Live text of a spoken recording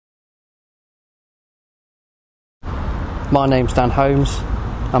My name's Dan Holmes.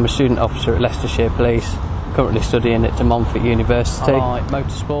 I'm a student officer at Leicestershire Police, currently studying at Montfort University. I like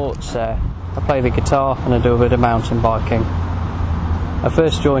motorsports, I play the guitar and I do a bit of mountain biking. I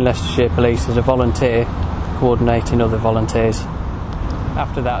first joined Leicestershire Police as a volunteer, coordinating other volunteers.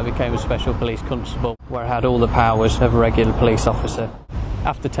 After that I became a special police constable, where I had all the powers of a regular police officer.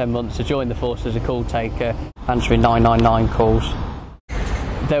 After 10 months I joined the force as a call taker, answering 999 calls.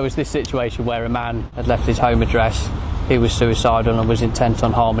 There was this situation where a man had left his home address. He was suicidal and was intent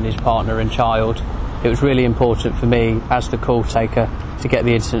on harming his partner and child. It was really important for me, as the call taker, to get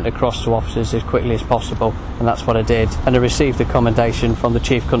the incident across to officers as quickly as possible, and that's what I did. And I received the commendation from the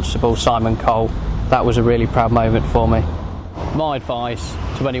Chief Constable, Simon Cole. That was a really proud moment for me. My advice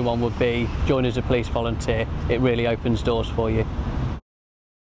to anyone would be, join as a police volunteer. It really opens doors for you.